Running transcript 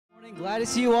morning. Glad to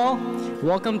see you all.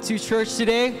 Welcome to church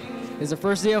today. It's the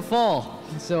first day of fall,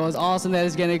 so it's awesome that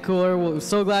it's getting cooler. We're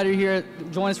so glad you're here.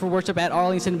 Join us for worship at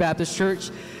Arlington Baptist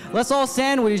Church. Let's all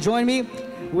stand. Would you join me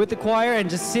with the choir and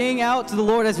just sing out to the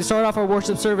Lord as we start off our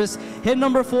worship service? Hymn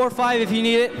number 4 or 5 if you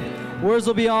need it. Words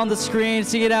will be on the screen.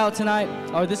 Sing it out tonight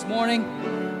or this morning.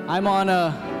 I'm on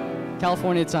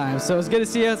California time, so it's good to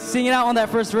see us. Sing it out on that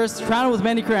first verse. Crown him with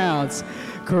many crowns.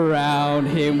 Crown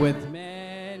him with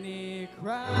many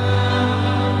crowns.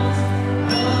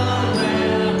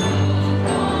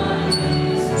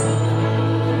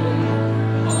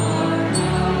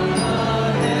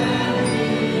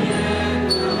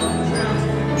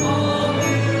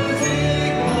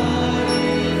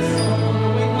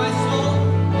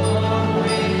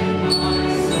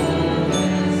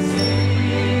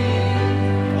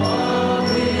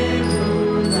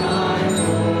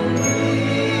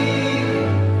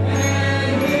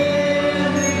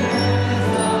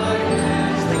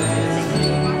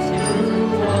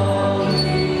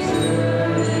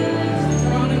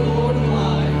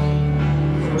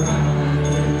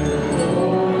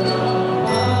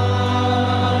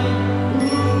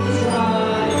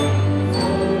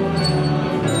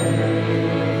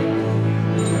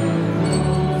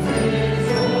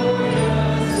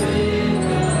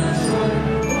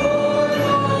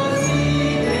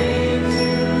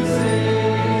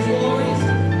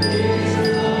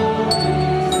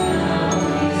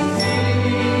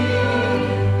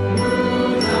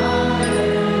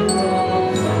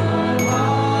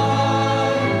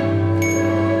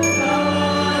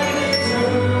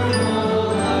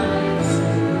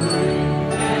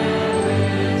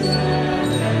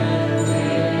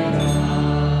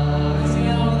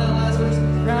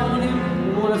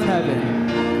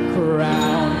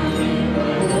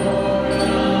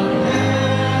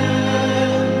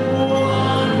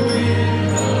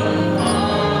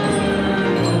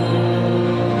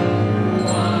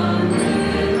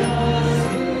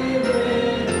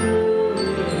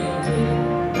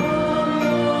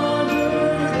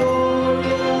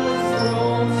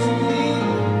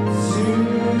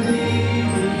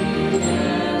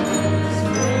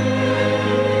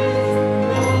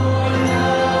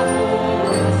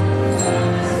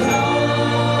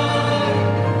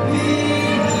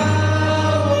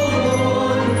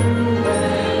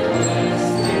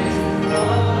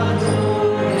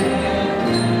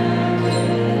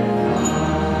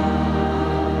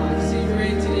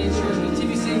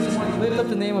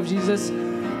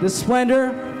 The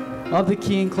splendor of the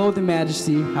King, clothed in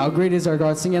majesty. How great is our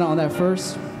God. Sing it on that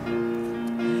first.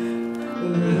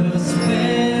 The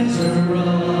splendor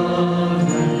of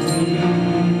the King,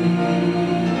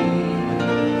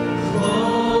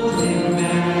 clothed in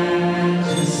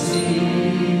majesty.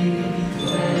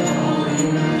 Let all the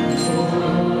earth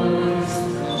rejoice,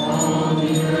 all the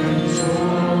earth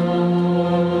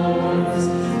rejoice.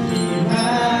 He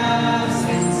wraps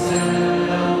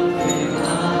himself in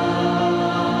light.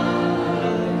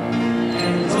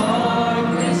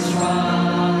 Darkness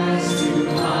tries to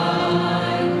hide.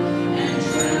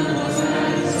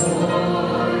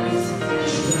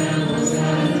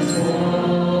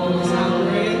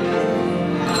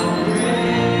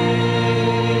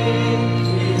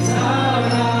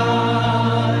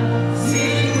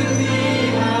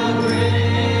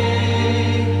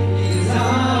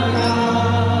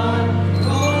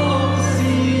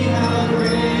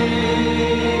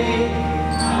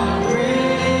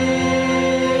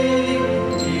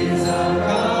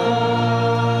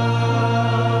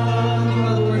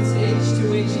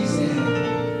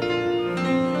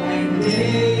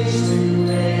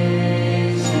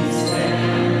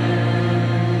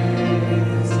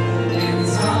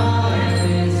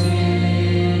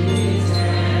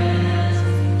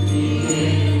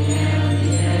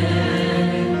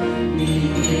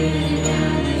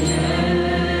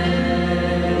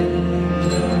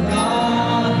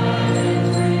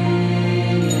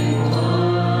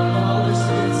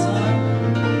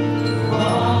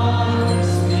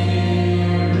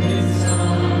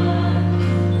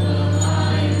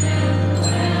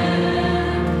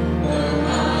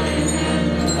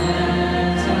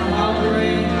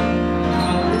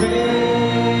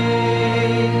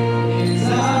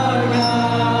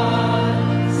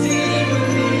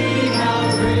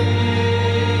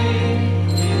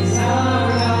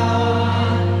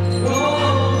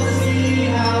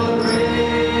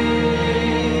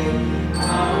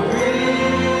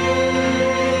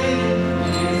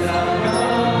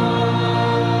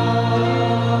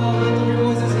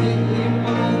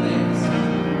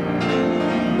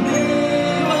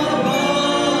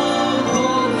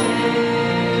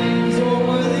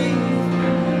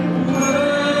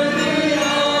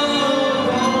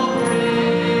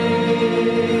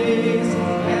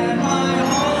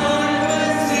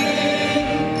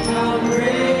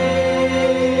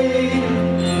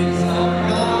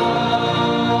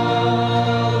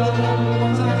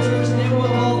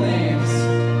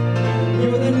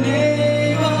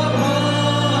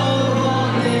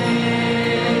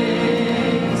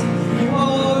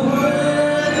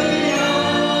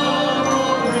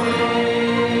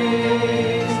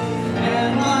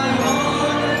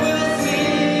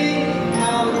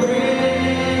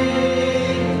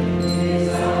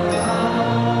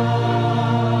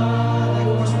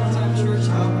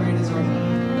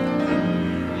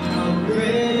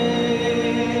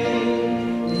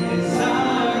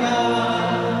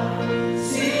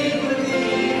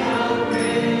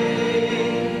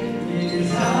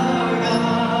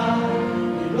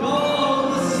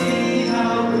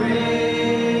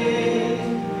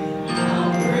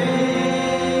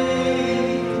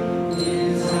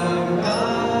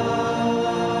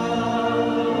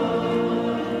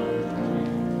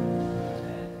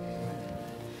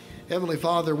 Heavenly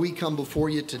Father, we come before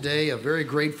you today, a very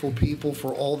grateful people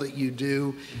for all that you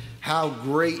do, how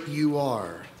great you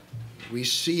are. We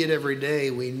see it every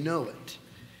day. We know it.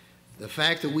 The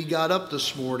fact that we got up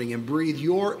this morning and breathed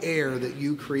your air that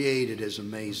you created is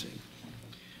amazing.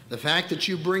 The fact that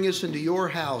you bring us into your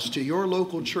house, to your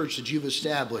local church that you've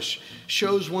established,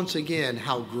 shows once again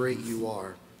how great you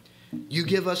are. You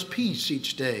give us peace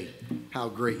each day, how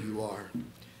great you are.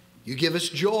 You give us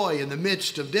joy in the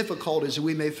midst of difficulties that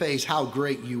we may face, how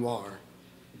great you are.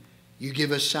 You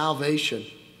give us salvation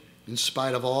in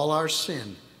spite of all our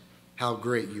sin, how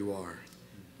great you are.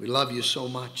 We love you so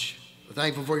much. We're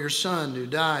thankful for your Son who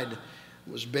died,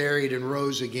 was buried, and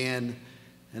rose again.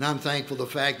 And I'm thankful for the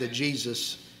fact that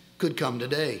Jesus could come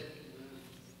today.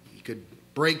 He could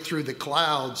break through the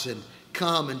clouds and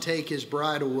come and take his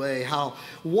bride away. How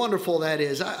wonderful that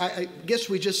is. I guess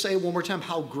we just say one more time,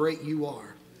 how great you are.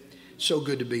 So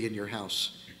good to be in your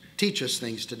house. Teach us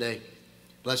things today.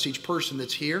 Bless each person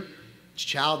that's here, each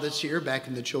child that's here back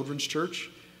in the children's church,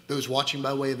 those watching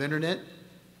by way of internet.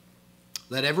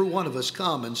 Let every one of us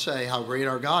come and say how great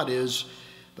our God is.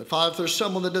 But Father, if there's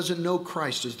someone that doesn't know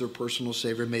Christ as their personal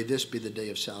Savior, may this be the day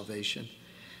of salvation.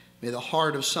 May the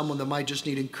heart of someone that might just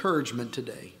need encouragement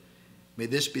today, may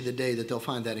this be the day that they'll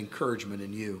find that encouragement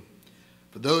in you.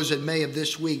 For those that may have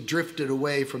this week drifted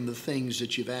away from the things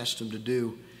that you've asked them to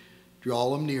do,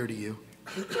 draw them near to you.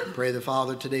 Pray that,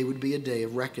 Father, today would be a day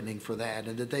of reckoning for that,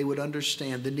 and that they would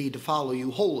understand the need to follow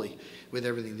you wholly with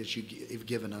everything that you've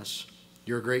given us.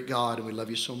 You're a great God, and we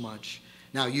love you so much.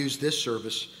 Now use this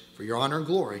service for your honor and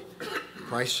glory. For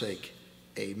Christ's sake,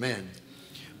 amen.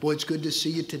 Boy, it's good to see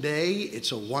you today.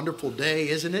 It's a wonderful day,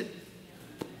 isn't it?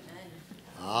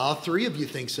 Three of you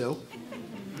think so.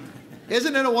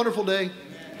 Isn't it a wonderful day?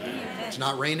 It's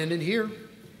not raining in here.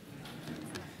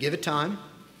 Give it time.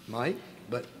 Might,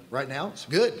 but right now it's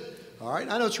good. All right,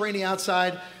 I know it's rainy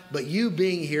outside, but you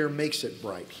being here makes it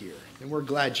bright here. And we're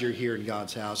glad you're here in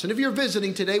God's house. And if you're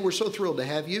visiting today, we're so thrilled to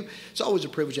have you. It's always a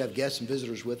privilege to have guests and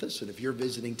visitors with us. And if you're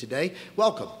visiting today,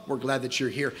 welcome. We're glad that you're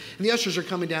here. And the ushers are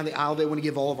coming down the aisle. They want to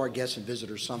give all of our guests and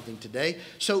visitors something today.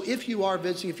 So if you are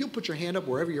visiting, if you'll put your hand up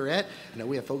wherever you're at. I know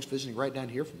we have folks visiting right down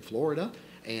here from Florida,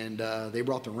 and they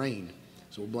brought the rain.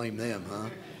 So we'll blame them, huh?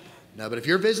 No, but if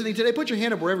you're visiting today, put your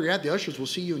hand up wherever you're at. The ushers will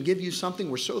see you and give you something.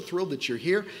 We're so thrilled that you're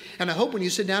here. And I hope when you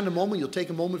sit down in a moment, you'll take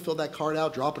a moment, fill that card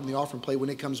out, drop it in the offering plate when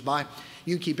it comes by.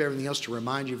 You can keep everything else to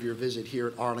remind you of your visit here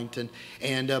at Arlington.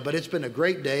 But it's been a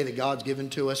great day that God's given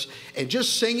to us. And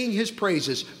just singing his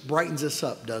praises brightens us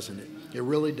up, doesn't it? It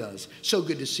really does. So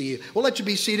good to see you. We'll let you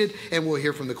be seated, and we'll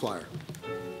hear from the choir.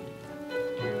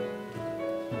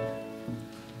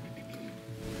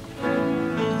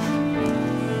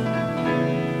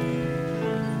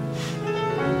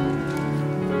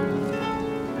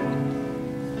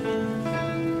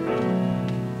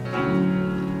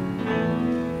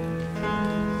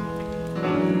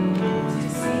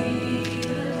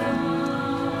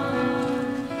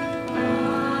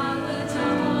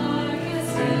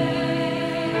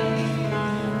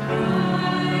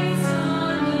 Christ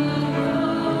on the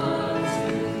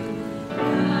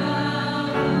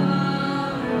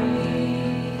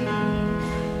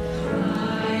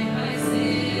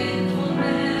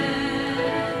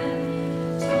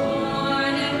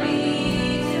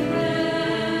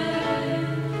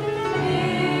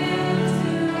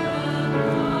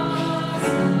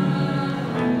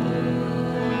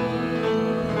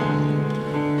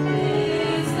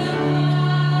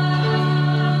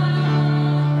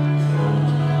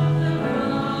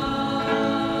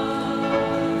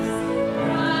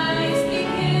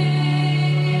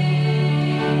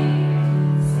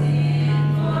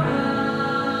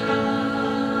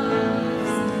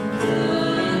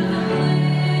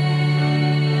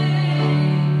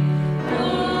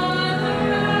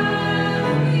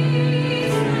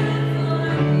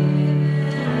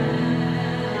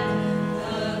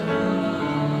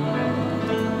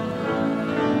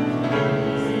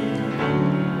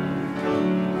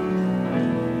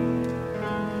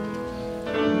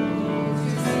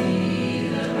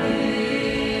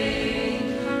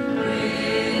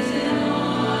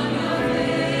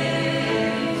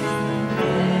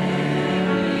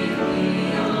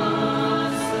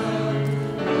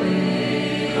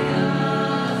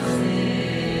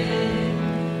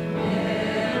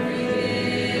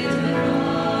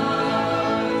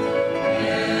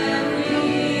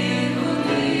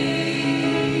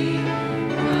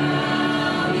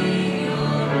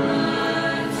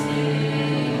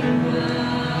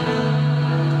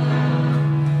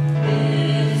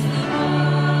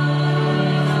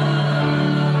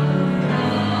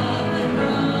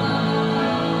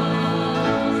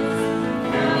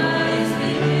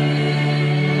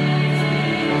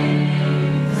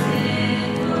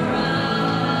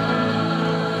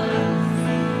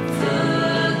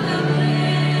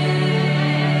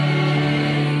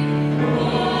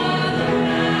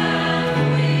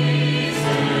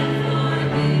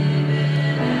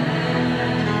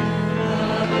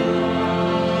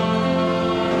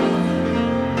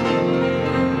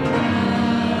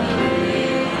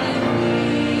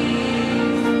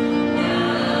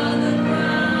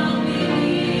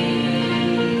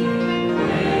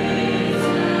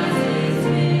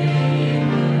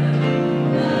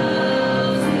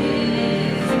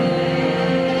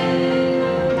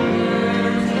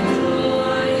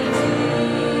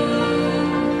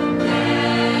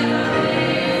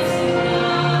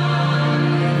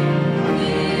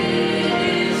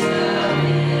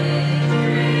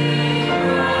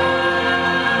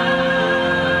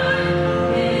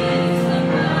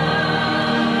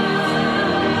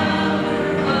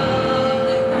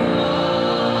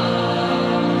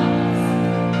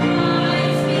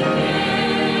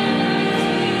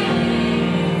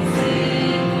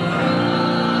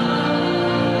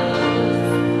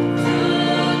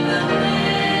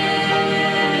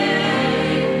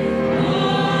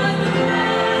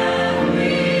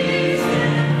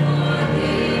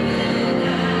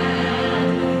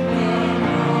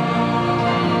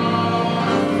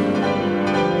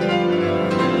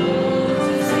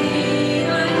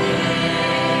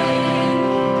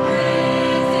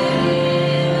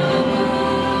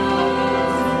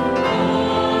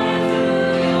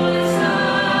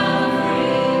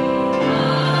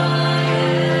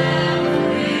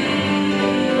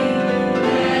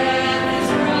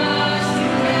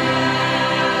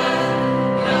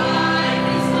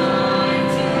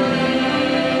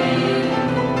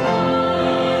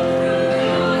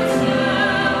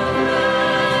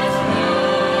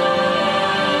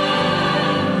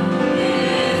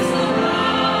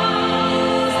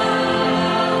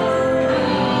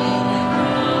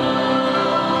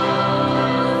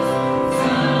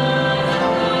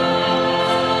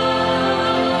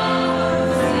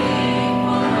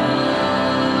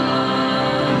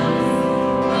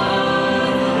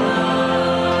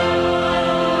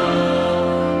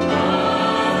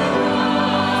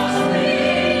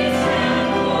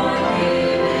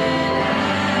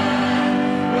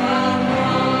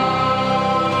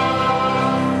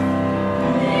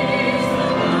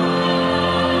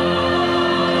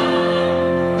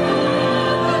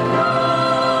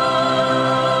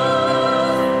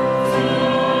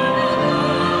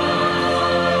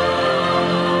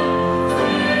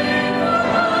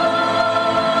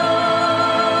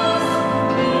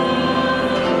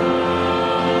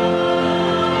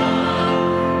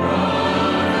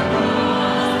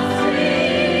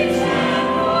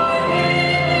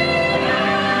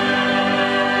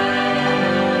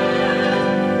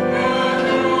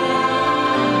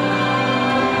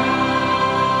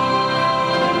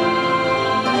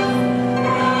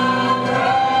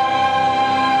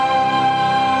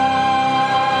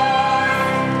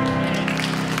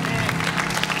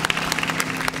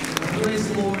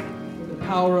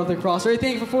cross. Are you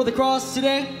thankful for the cross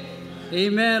today?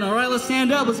 Amen. All right, let's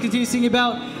stand up. Let's continue singing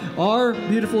about our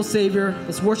beautiful Savior.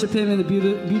 Let's worship Him in the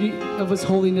beauty of His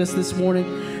holiness this morning.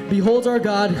 Behold our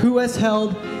God, who has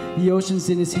held the oceans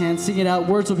in His hand. Sing it out.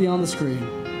 Words will be on the screen.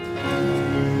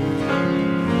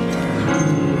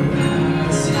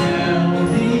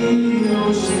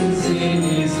 Oceans in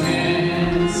His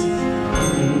hands,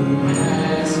 who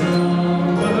has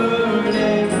numbered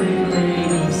every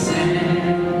grain of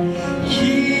sand.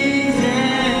 Kings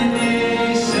and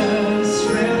nations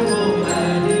tremble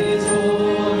at His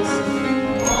voice.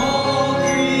 All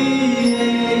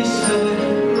creation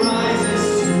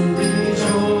rises to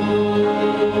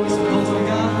rejoice. Behold our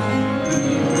God.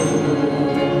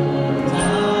 Behold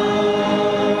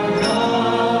our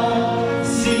God,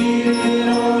 seated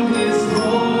on His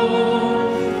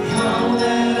come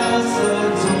let us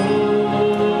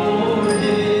adore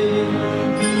Him.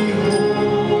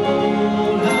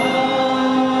 Behold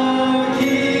our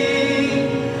King,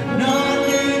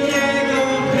 nothing can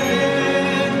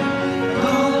compare.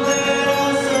 Come let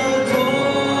us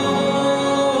adore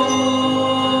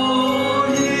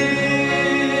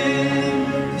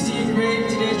Him. You see it great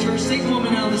today, church. Take a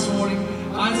moment out this morning.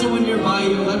 Find someone nearby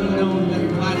you. Let them know that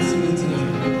you're glad to see them today.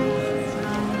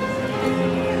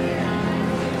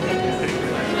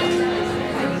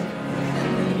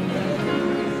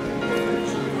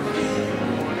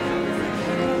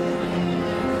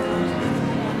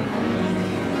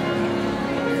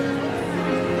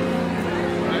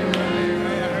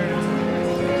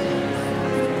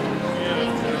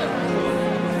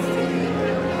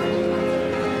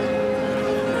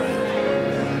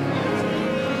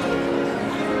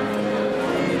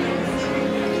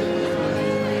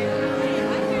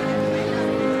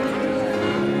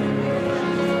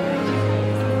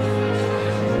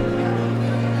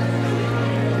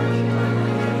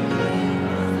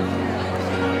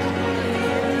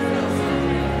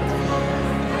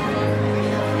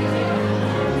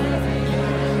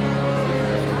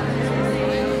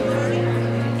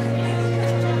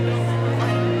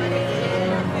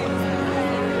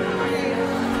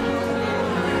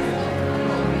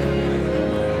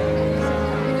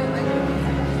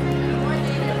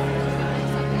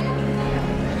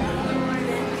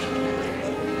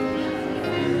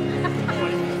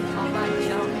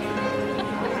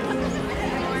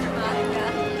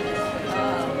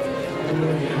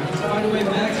 Find a way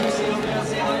back to your seat. I'm going to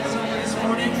say hi to someone this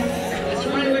morning. Let's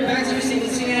find a way back to your seat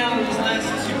and sing out these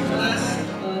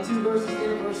last two verses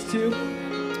there, verse 2.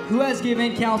 Who has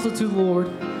given counsel to the Lord?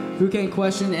 Who can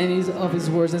question any of His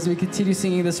words as we continue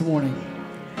singing this morning?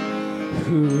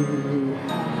 Who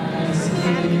has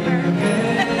given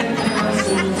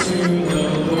counsel to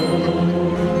the Lord?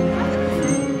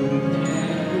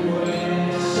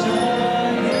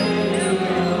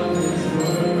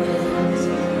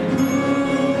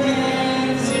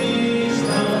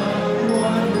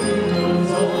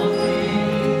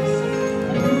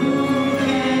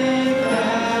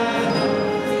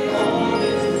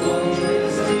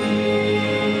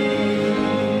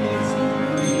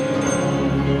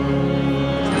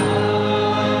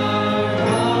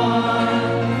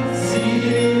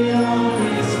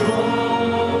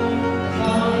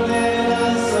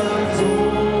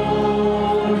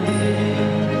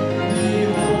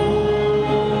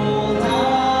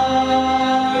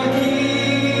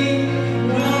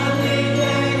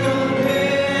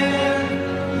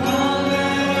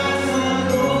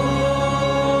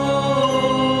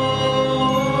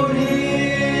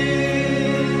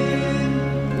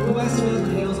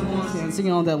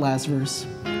 Singing on that last verse.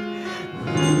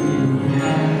 Who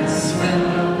has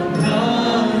found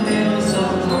the nails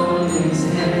upon His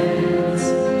hands,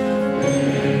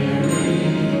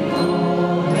 bearing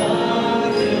all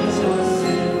the guilt of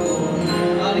sinful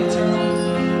man? God eternal,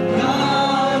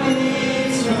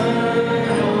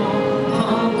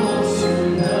 humble to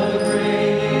the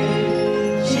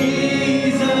grave.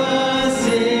 Jesus,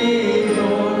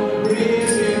 Savior,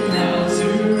 risen now to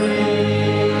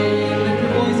reign. Lift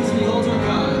your voices, behold our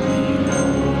God.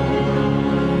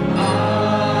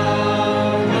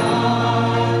 Our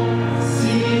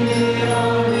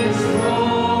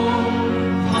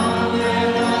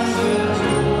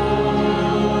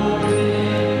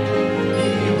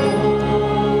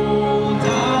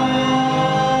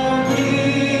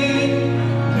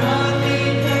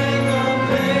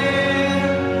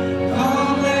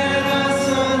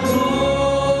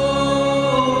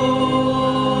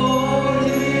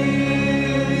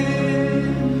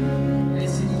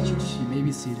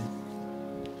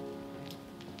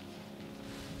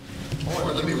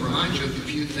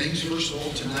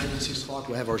o'clock,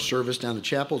 we'll have our service down the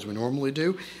chapel as we normally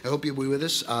do. I hope you'll be with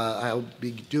us. I'll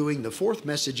be doing the fourth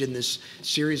message in this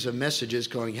series of messages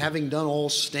going, Having Done All,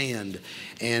 Stand.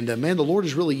 And man, the Lord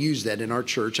has really used that in our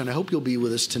church, and I hope you'll be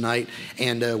with us tonight.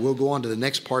 And we'll go on to the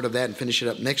next part of that and finish it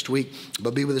up next week,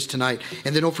 but be with us tonight.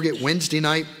 And then don't forget Wednesday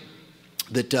night,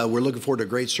 that we're looking forward to a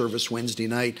great service Wednesday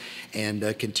night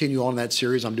and continue on that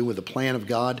series I'm doing with the Plan of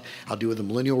God. I'll do with the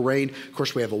Millennial Reign. Of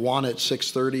course, we have Awana at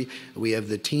 6:30. We have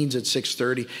the teens at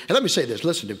 6:30. And let me say this.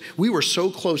 Listen to me. We were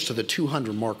so close to the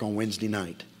 200 mark on Wednesday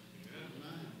night.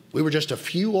 We were just a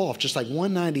few off, just like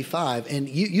 195, and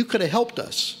you could have helped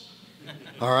us.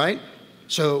 All right?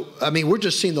 So, I mean, we're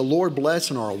just seeing the Lord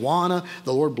bless in our Awana,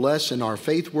 the Lord bless in our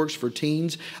Faith Works for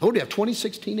teens. Oh, we have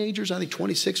 26 teenagers, I think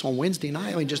 26 on Wednesday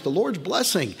night. I mean, just the Lord's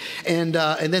blessing. And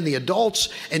then the adults.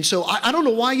 And so I don't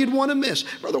know why you'd want to miss.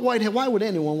 Brother Whitehead, why would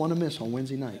anyone want to miss on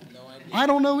Wednesday night? I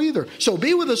don't know either. So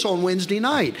be with us on Wednesday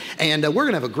night. And we're going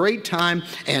to have a great time,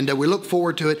 and we look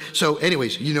forward to it. So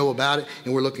anyways, you know about it,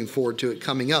 and we're looking forward to it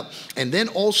coming up. And then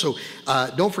also,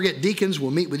 don't forget, deacons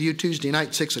will meet with you Tuesday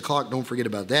night, 6 o'clock. Don't forget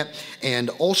about that. And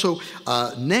also,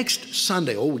 next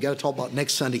Sunday, we got to talk about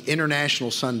next Sunday,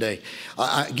 International Sunday.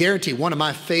 I guarantee one of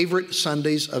my favorite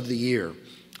Sundays of the year.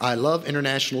 I love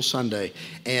International Sunday,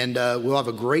 and we'll have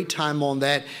a great time on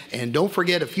that. And don't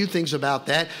forget a few things about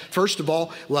that. First of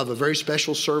all, we'll have a very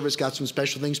special service, got some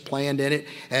special things planned in it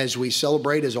as we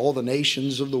celebrate as all the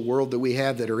nations of the world that we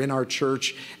have that are in our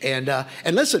church. And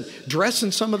listen, dress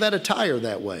in some of that attire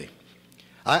that way.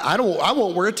 I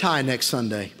won't wear a tie next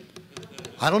Sunday.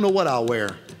 I don't know what I'll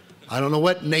wear. I don't know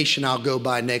what nation I'll go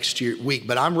by next week,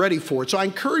 but I'm ready for it. So I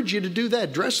encourage you to do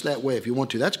that. Dress that way if you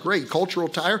want to. That's great. Cultural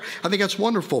attire, I think that's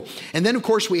wonderful. And then, of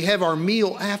course, we have our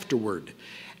meal afterward.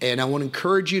 And I want to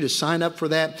encourage you to sign up for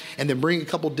that and then bring a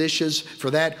couple dishes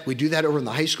for that. We do that over in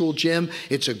the high school gym.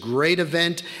 It's a great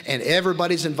event, and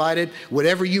everybody's invited.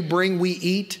 Whatever you bring, we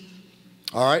eat.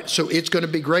 All right, so it's going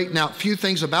to be great. Now, a few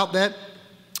things about that.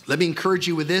 Let me encourage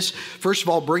you with this. First of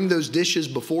all, bring those dishes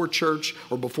before church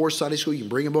or before Sunday school. You can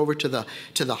bring them over to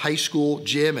the high school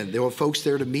gym, and there are folks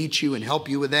there to meet you and help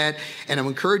you with that. And I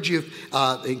encourage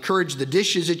the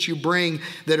dishes that you bring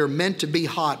that are meant to be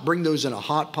hot. Bring those in a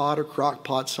hot pot or crock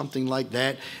pot, something like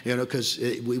that, because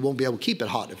we won't be able to keep it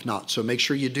hot if not. So make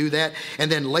sure you do that. And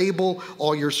then label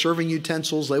all your serving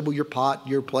utensils, label your pot,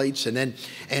 your plates, and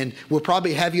we'll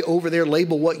probably have you over there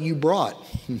label what you brought.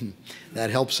 That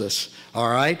helps us, all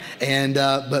right? And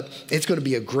but it's going to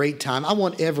be a great time. I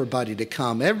want everybody to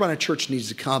come. Everybody in church needs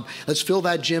to come. Let's fill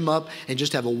that gym up and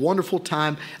just have a wonderful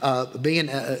time being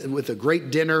with a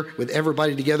great dinner with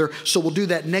everybody together. So we'll do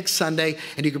that next Sunday,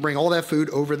 and you can bring all that food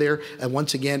over there, and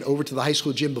once again, over to the high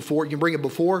school gym before. You can bring it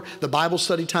before the Bible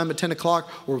study time at 10 o'clock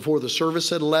or before the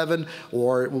service at 11,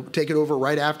 or we'll take it over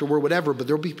right afterward, whatever. But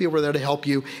there'll be people there to help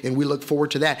you, and we look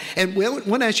forward to that. And we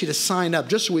want to ask you to sign up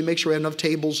just so we make sure we have enough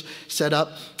tables set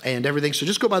up and everything. So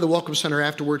just go by the Welcome Center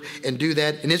afterward and do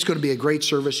that. And it's going to be a great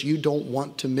service. You don't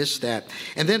want to miss that.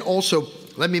 And then also,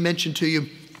 let me mention to you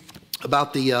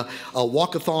about the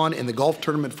walkathon and the golf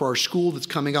tournament for our school that's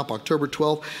coming up October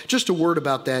 12th. Just a word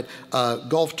about that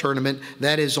golf tournament.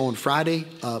 That is on Friday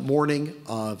morning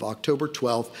of October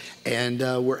 12th. And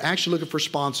we're actually looking for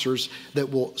sponsors that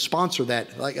will sponsor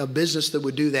that, like a business that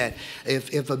would do that.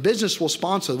 If a business will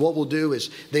sponsor, what we'll do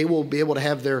is they will be able to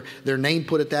have their name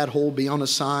put at that hole, be on a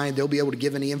sign. They'll be able to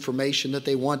give any information that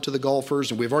they want to the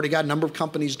golfers. And we've already got a number of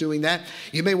companies doing that.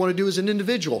 You may want to do as an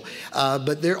individual.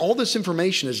 But all this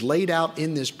information is laid out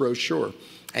in this brochure.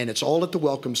 And it's all at the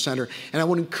Welcome Center. And I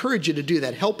want to encourage you to do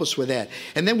that. Help us with that.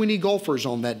 And then we need golfers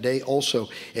on that day also.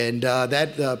 And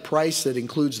that price that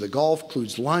includes the golf,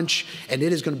 includes lunch. And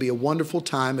it is going to be a wonderful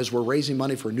time as we're raising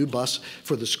money for a new bus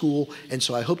for the school. And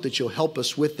so I hope that you'll help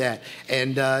us with that.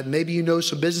 And maybe you know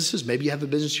some businesses. Maybe you have a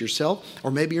business yourself.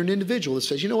 Or maybe you're an individual that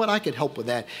says, you know what, I could help with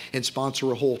that and sponsor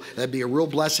a hole. That'd be a real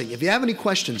blessing. If you have any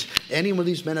questions, any one of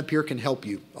these men up here can help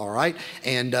you. All right?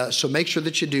 And so make sure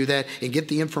that you do that and get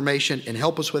the information and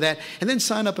help us with that, and then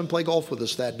sign up and play golf with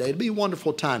us that day. It'll be a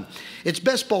wonderful time. It's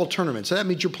best ball tournament, so that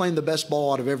means you're playing the best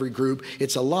ball out of every group.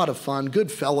 It's a lot of fun,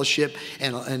 good fellowship,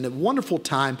 and a wonderful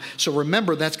time. So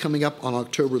remember, that's coming up on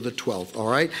October the 12th, all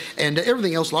right? And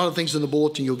everything else, a lot of things in the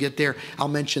bulletin you'll get there. I'll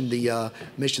mention the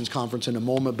missions conference in a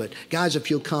moment, but guys, if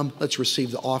you'll come, let's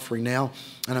receive the offering now.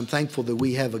 And I'm thankful that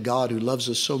we have a God who loves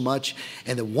us so much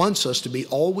and that wants us to be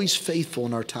always faithful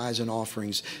in our tithes and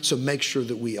offerings. So make sure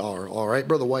that we are. All right,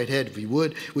 Brother Whitehead, if you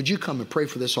would you come and pray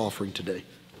for this offering today?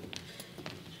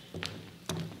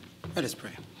 Let us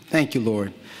pray. Thank you,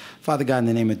 Lord. Father God, in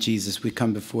the name of Jesus, we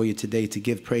come before you today to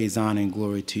give praise, honor, and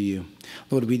glory to you.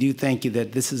 Lord, we do thank you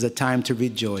that this is a time to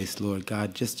rejoice, Lord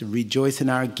God, just to rejoice in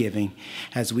our giving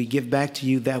as we give back to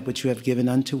you that which you have given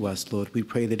unto us, Lord. We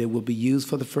pray that it will be used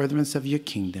for the furtherance of your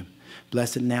kingdom.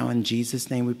 Bless it now in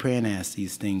Jesus' name we pray and ask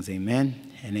these things.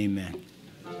 Amen and amen.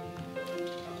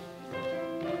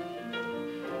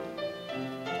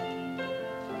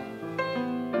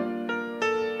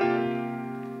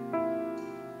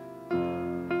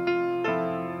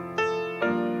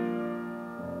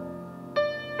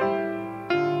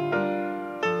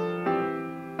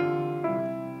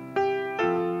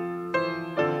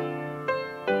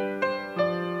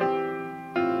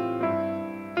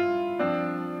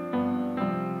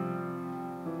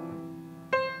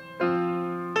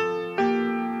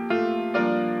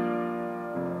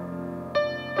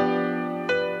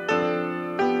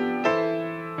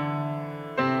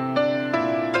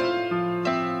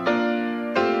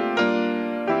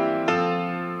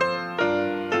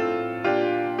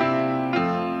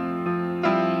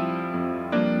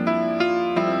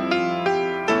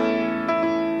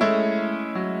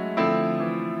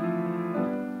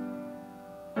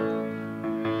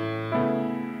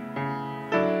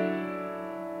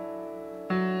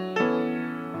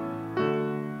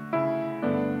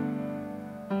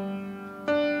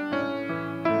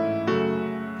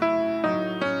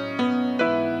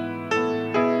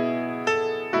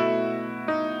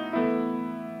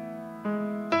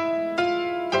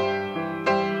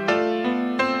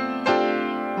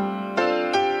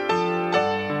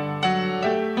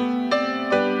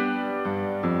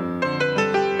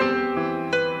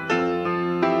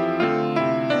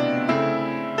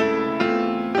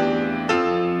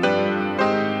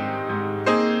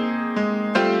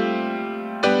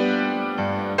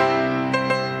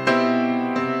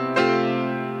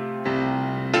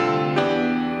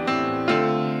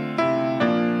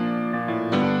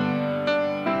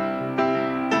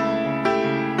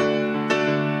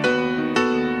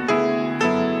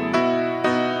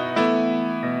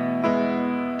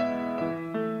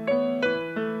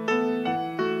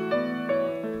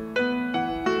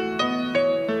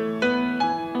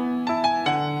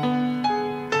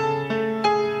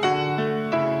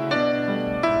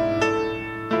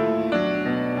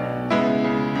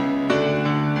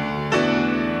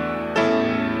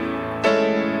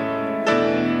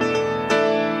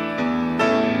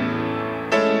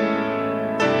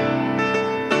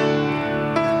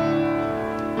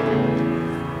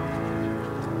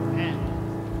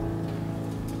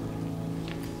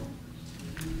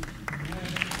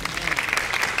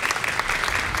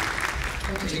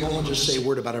 I'll just say a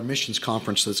word about our missions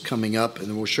conference that's coming up, and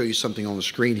then we'll show you something on the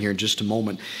screen here in just a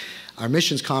moment. Our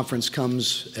missions conference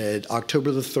comes at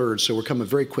October the 3rd, so we're coming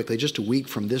very quickly, just a week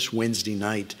from this Wednesday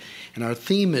night. And our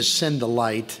theme is Send the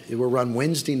Light. It will run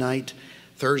Wednesday night,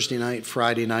 Thursday night,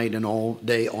 Friday night, and all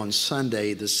day on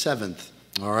Sunday the 7th.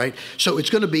 All right, so it's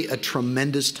going to be a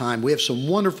tremendous time. We have some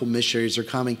wonderful missionaries that are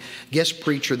coming, guest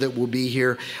preacher that will be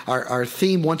here. Our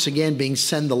theme, once again, being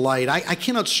Send the Light. I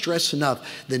cannot stress enough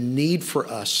the need for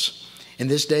us in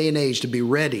this day and age to be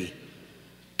ready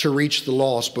to reach the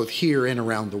lost, both here and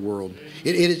around the world.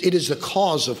 It is the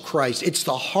cause of Christ. It's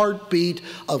the heartbeat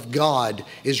of God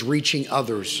is reaching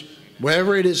others,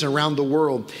 wherever it is around the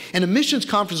world. And a missions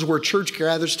conference is where church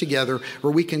gathers together,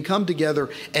 where we can come together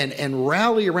and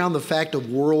rally around the fact of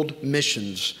world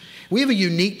missions. We have a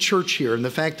unique church here in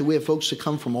the fact that we have folks that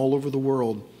come from all over the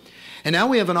world. And now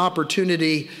we have an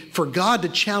opportunity for God to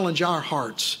challenge our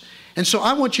hearts. And so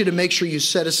I want you to make sure you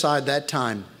set aside that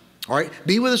time. All right,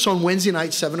 be with us on Wednesday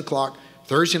night, 7 o'clock,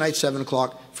 Thursday night, 7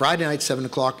 o'clock, Friday night, 7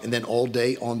 o'clock, and then all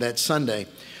day on that Sunday.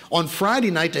 On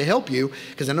Friday night, to help you,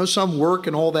 because I know some work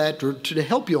and all that, to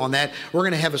help you on that, we're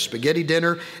going to have a spaghetti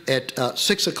dinner at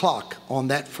 6 o'clock on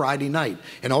that Friday night.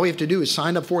 And all you have to do is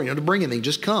sign up for it. You don't have to bring anything.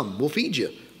 Just come. We'll feed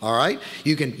you. All right?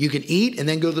 You can eat and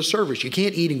then go to the service. You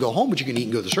can't eat and go home, but you can eat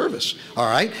and go to the service. All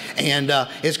right? And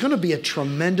it's going to be a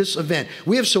tremendous event.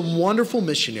 We have some wonderful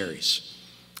missionaries.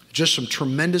 Just some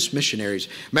tremendous missionaries.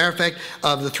 Matter of fact,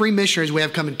 of the 3 missionaries we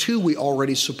have coming, 2 we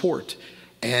already support.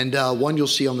 And one you'll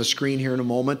see on the screen here in a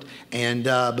moment. And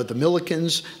but the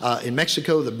Millicans in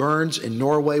Mexico, the Burns in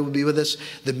Norway will be with us.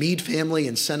 The Meade family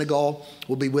in Senegal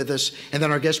will be with us. And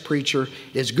then our guest preacher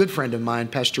is a good friend of mine,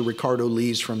 Pastor Ricardo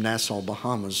Lees from Nassau,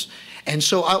 Bahamas. And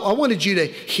so I wanted you to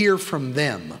hear from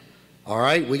them. All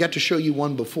right, we got to show you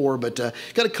one before, but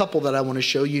got a couple that I want to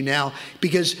show you now.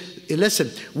 Because, listen,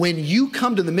 when you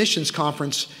come to the missions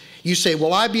conference, you say,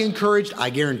 will I be encouraged? I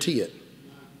guarantee it.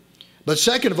 But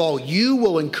second of all, you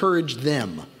will encourage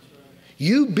them.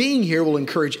 You being here will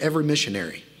encourage every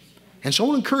missionary. And so I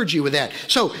want to encourage you with that.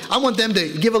 So I want them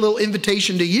to give a little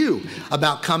invitation to you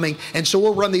about coming. And so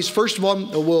we'll run these. First of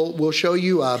all, we'll show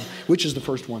you, which is the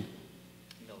first one?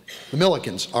 The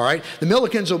Millicans, all right? The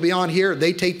Millicans will be on here.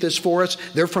 They tape this for us.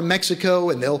 They're from Mexico,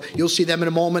 and you'll see them in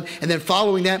a moment. And then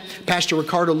following that, Pastor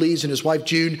Ricardo Lees and his wife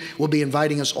June will be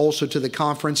inviting us also to the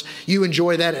conference. You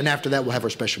enjoy that, and after that, we'll have our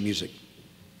special music.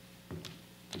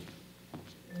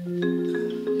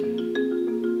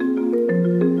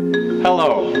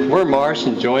 Hello, we're Marsh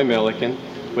and Joy Milliken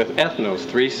with Ethnos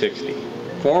 360,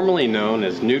 formerly known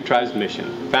as New Tribes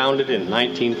Mission, founded in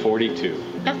 1942.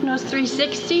 Ethnos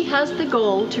 360 has the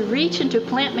goal to reach and to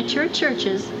plant mature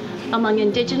churches among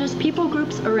indigenous people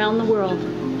groups around the world.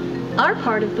 Our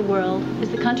part of the world is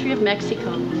the country of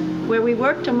Mexico, where we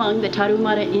worked among the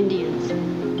Tarahumara Indians.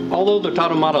 Although the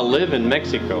Tarahumara live in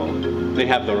Mexico, they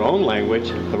have their own language,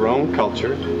 their own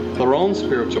culture, their own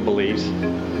spiritual beliefs,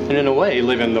 and in a way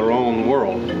live in their own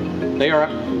world. They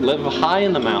live high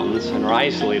in the mountains and are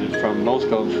isolated from most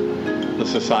of the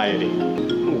society.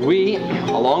 We,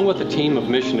 along with a team of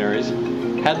missionaries,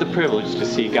 had the privilege to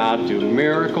see God do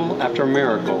miracle after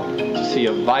miracle to see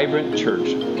a vibrant church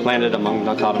planted among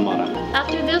the Tarahumara.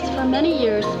 After this, for many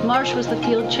years, Marsh was the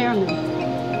field chairman,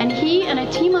 and he and a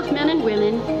team of men and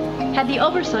women had the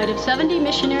oversight of 70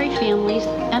 missionary families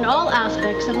and all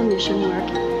aspects of the mission work,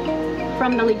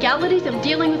 from the legalities of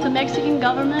dealing with the Mexican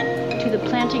government to the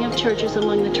planting of churches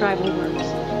among the tribal groups.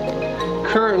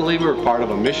 Currently, we're part of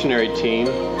a missionary team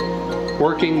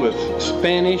working with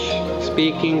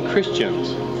Spanish-speaking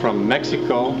Christians from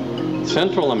Mexico,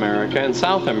 Central America, and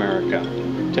South America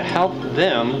to help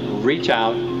them reach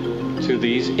out to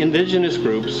these indigenous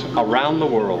groups around the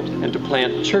world and to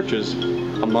plant churches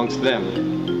amongst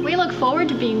them. We look forward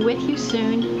to being with you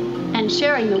soon and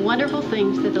sharing the wonderful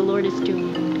things that the Lord is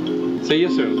doing. See you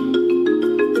soon.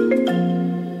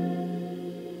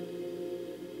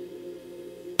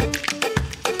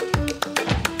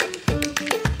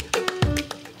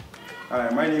 Hi,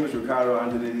 my name is Ricardo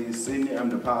Angelini Sr. I'm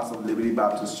the pastor of Liberty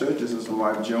Baptist Church. This is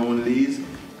my wife Joan Lees,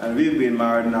 and we've been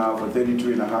married now for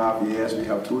 33 and a half years. We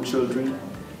have 2 children,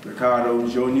 Ricardo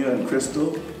Jr. and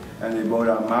Crystal, and they both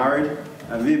are married,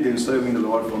 and we've been serving the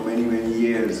Lord for many, many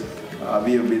years.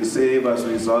 We have been saved as a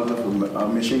result of a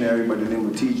missionary by the name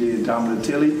of TJ and Tamla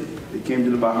Tilly. They came to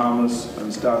the Bahamas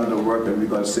and started the work, and we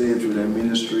got saved through their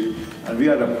ministry. And we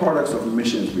are the products of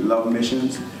missions. We love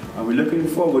missions, and we're looking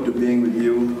forward to being with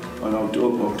you on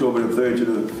October the 3rd to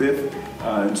the 5th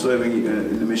and serving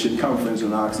in the mission conference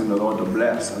and asking the Lord to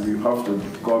bless. And we hope that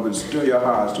God will stir your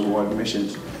hearts toward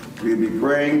missions. We'll be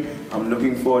praying. I'm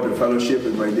looking forward to fellowship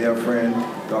with my dear friend,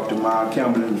 Dr. Mark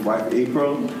Campbell and his wife,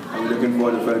 April. I'm looking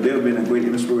forward to fellowship. They've been a great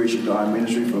inspiration to our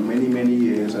ministry for many, many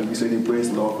years, and we certainly praise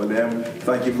the Lord for them.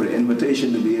 Thank you for the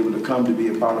invitation to be able to come to be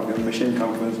a part of the mission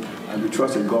conference, and we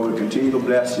trust that God will continue to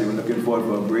bless you. We're looking forward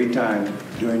for a great time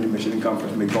during the mission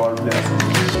conference. May God bless you.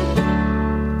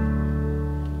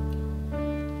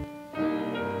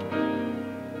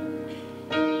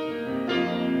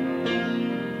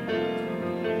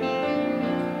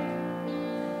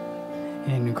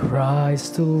 In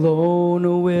Christ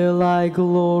alone will I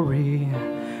glory,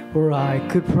 where I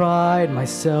could pride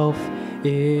myself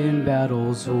in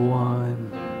battles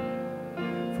won.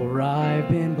 For I've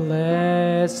been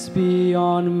blessed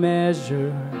beyond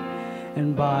measure,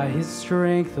 and by His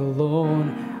strength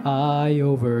alone I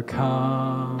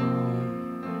overcome.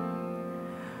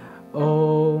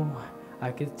 Oh,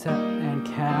 I could and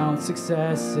count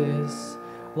successes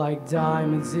like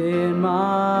diamonds in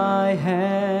my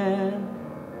hand,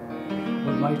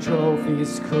 but my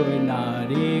trophies could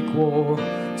not equal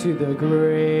to the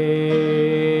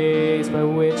grace by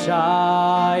which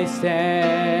I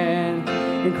stand.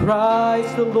 In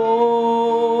Christ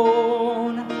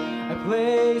alone I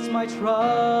place my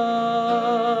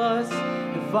trust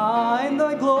and find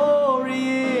the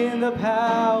glory in the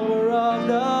power of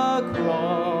the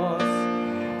cross.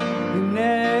 In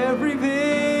every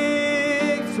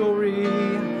victory,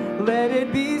 let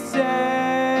it be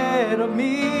said of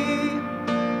me,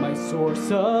 my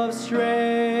source of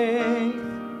strength,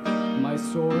 my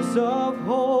source of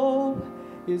hope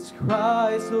is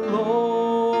Christ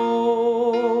alone.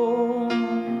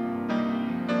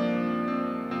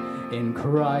 In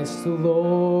Christ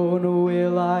alone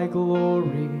will I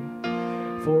glory,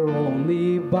 for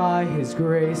only by His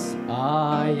grace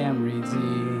I am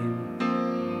redeemed,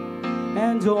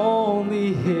 and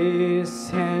only His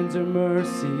tender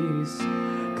mercies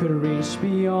could reach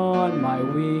beyond my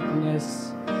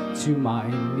weakness to my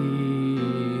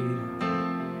need.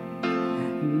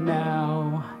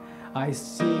 Now I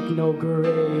seek no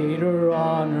greater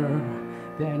honor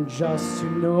than just to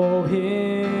know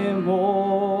Him more.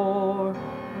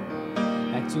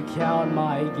 to count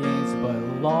my gains but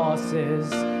losses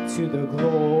to the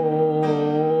glory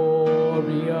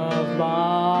of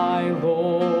my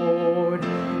Lord.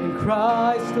 In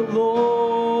Christ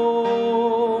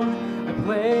alone I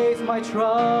place my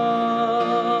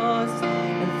trust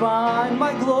and find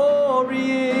my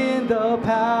glory in the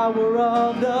power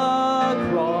of the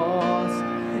cross.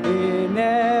 In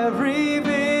every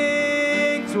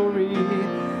victory,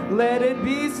 let it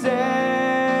be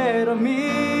said of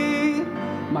me,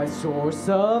 my source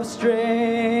of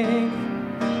strength,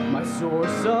 my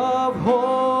source of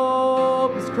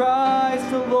hope is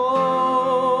Christ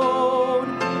alone.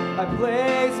 I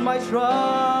place my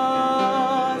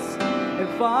trust and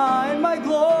find my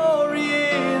glory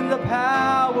in the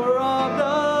power of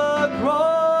the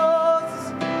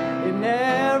cross. In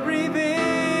every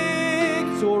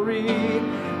victory,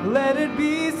 let it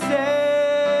be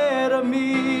said of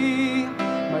me,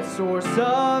 my source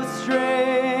of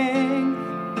strength,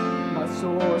 my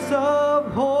source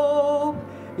of hope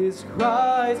is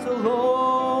Christ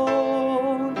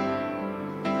alone.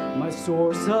 My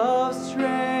source of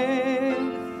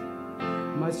strength,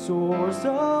 my source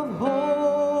of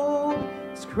hope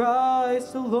is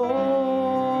Christ alone.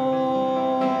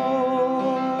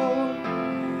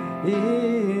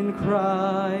 In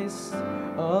Christ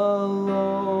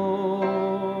alone.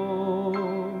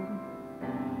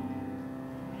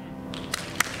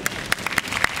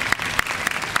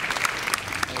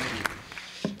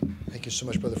 Thank you so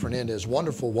much, Brother Fernandez.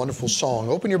 Wonderful, wonderful song.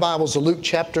 Open your Bibles to Luke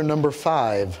chapter number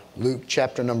 5. Luke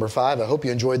chapter number 5. I hope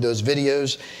you enjoyed those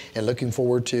videos and looking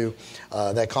forward to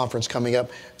that conference coming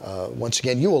up. Once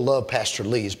again, you will love Pastor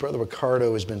Lees. Brother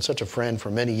Ricardo has been such a friend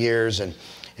for many years and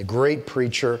a great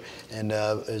preacher, and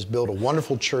has built a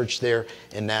wonderful church there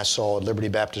in Nassau at Liberty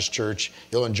Baptist Church.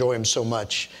 You'll enjoy him so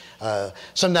much.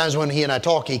 Sometimes when he and I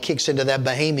talk, he kicks into that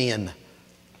Bahamian.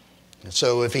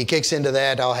 So if he kicks into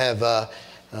that, I'll have...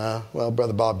 well,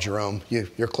 Brother Bob Jerome,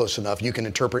 you're close enough. You can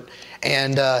interpret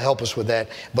and help us with that.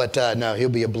 But no, he'll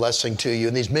be a blessing to you.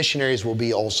 And these missionaries will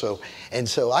be also. And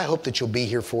so I hope that you'll be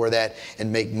here for that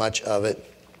and make much of it.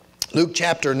 Luke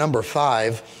chapter number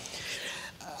 5.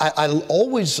 I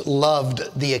always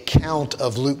loved the account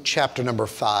of Luke chapter number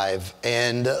 5.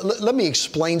 And let me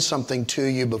explain something to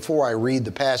you before I read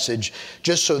the passage,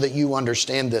 just so that you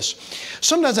understand this.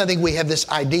 Sometimes I think we have this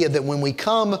idea that when we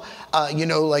come,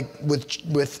 like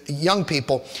with young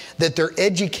people, that they're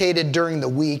educated during the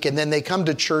week and then they come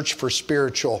to church for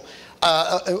spiritual.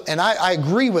 And I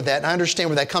agree with that, and I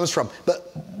understand where that comes from.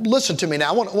 But listen to me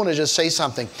now. I want to just say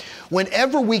something.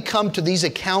 Whenever we come to these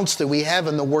accounts that we have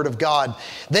in the Word of God,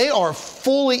 they are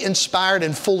fully inspired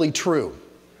and fully true.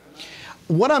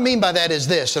 What I mean by that is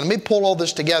this, and let me pull all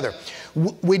this together.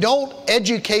 We don't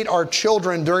educate our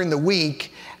children during the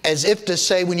week as if to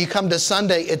say when you come to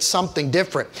Sunday, it's something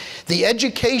different. The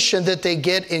education that they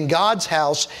get in God's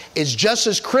house is just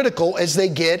as critical as they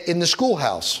get in the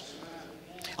schoolhouse.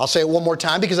 I'll say it one more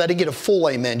time because I didn't get a full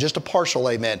amen, just a partial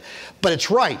amen. But it's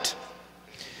right.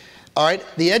 All right,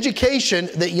 the education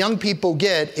that young people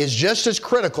get is just as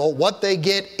critical, what they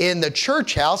get in the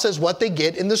church house, as what they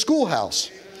get in the schoolhouse.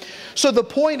 So the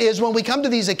point is, when we come to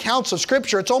these accounts of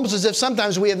Scripture, it's almost as if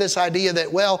sometimes we have this idea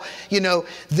that, well,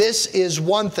 this is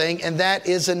one thing and that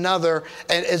is another,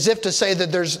 and as if to say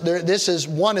that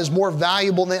one is more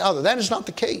valuable than the other. That is not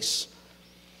the case.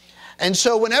 And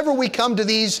so whenever we come to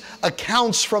these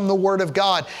accounts from the Word of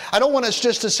God, I don't want us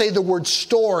just to say the word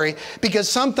story, because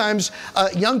sometimes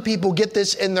young people get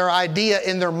this in their idea,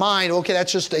 in their mind, okay,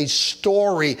 that's just a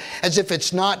story, as if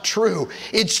it's not true.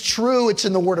 It's true, it's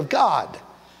in the Word of God.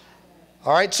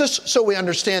 All right, so we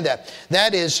understand that.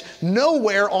 That is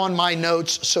nowhere on my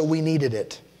notes, so we needed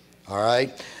it. All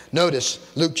right. Notice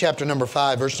Luke chapter number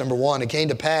 5, verse number 1. It came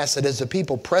to pass that as the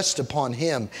people pressed upon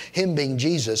him being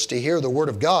Jesus, to hear the word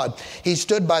of God, he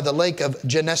stood by the lake of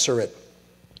Gennesaret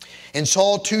and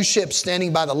saw 2 ships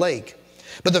standing by the lake.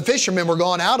 But the fishermen were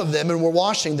gone out of them and were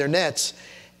washing their nets.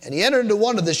 And he entered into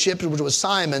one of the ships, which was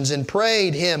Simon's, and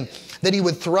prayed him that he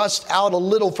would thrust out a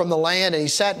little from the land. And he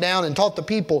sat down and taught the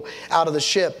people out of the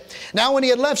ship. Now when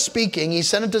he had left speaking, he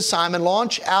said unto Simon,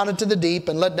 Launch out into the deep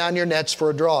and let down your nets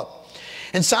for a draught.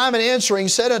 And Simon answering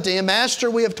said unto him,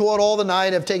 Master, we have toiled all the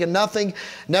night, have taken nothing.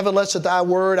 Nevertheless at thy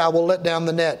word I will let down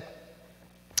the net.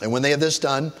 And when they had this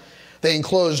done, they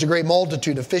enclosed a great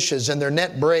multitude of fishes, and their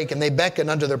net brake, and they beckoned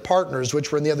unto their partners which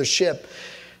were in the other ship,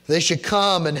 they should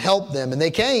come and help them. And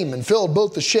they came and filled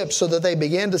both the ships, so that they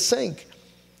began to sink.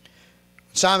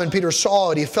 Simon Peter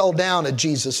saw it, he fell down at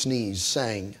Jesus' knees,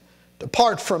 saying,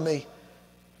 Depart from me,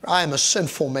 for I am a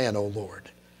sinful man, O Lord.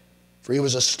 For he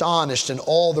was astonished, and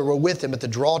all that were with him at the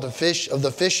draught of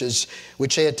the fishes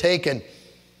which they had taken.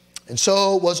 And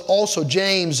so was also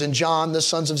James and John, the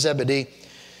sons of Zebedee,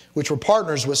 which were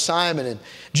partners with Simon. And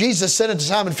Jesus said unto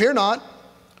Simon, Fear not,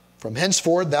 from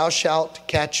henceforth thou shalt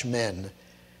catch men.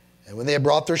 And when they had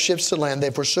brought their ships to land,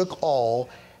 they forsook all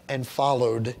and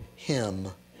followed him.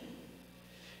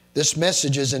 This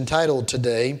message is entitled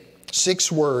today,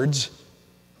 6 Words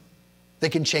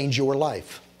That Can Change Your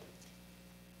Life.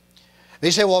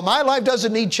 They say, well, my life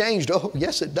doesn't need changed. Oh,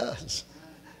 yes, it does.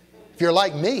 If you're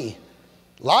like me,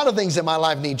 a lot of things in my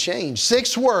life need change.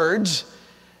 6 words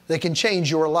that can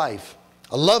change your life.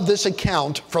 I love this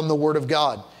account from the Word of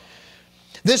God.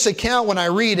 This account, when I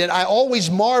read it, I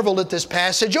always marvel at this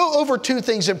passage. Over 2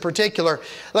 things in particular.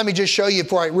 Let me just show you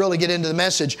before I really get into the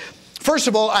message. First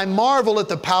of all, I marvel at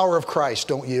the power of Christ,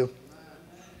 don't you?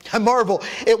 I marvel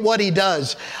at what He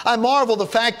does. I marvel the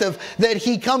fact that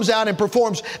He comes out and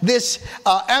performs this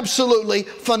absolutely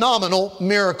phenomenal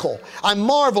miracle. I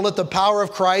marvel at the power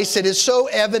of Christ. It is so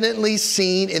evidently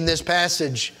seen in this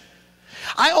passage.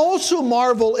 I also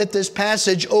marvel at this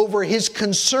passage over His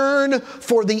concern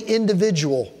for the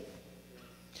individual.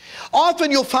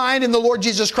 Often you'll find in the Lord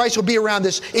Jesus Christ will be around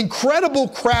this incredible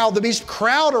crowd, the beast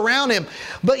crowd around Him,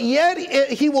 but yet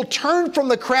He will turn from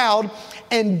the crowd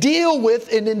and deal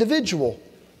with an individual.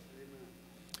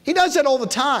 He does that all the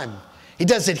time. He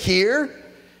does it here.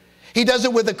 He does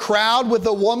it with a crowd, with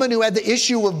a woman who had the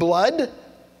issue of blood.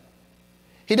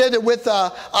 He did it with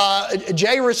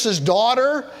Jairus'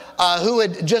 daughter who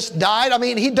had just died. I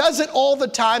mean, He does it all the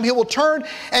time. He will turn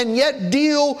and yet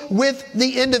deal with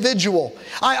the individual.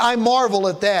 I marvel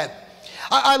at that.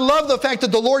 I love the fact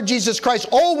that the Lord Jesus Christ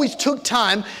always took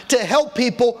time to help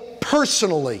people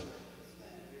personally.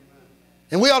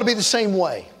 And we ought to be the same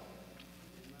way.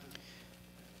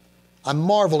 I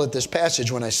marvel at this passage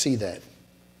when I see that.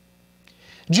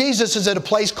 Jesus is at a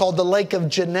place called the Lake of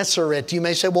Gennesaret. You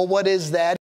may say, well, what is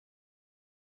that?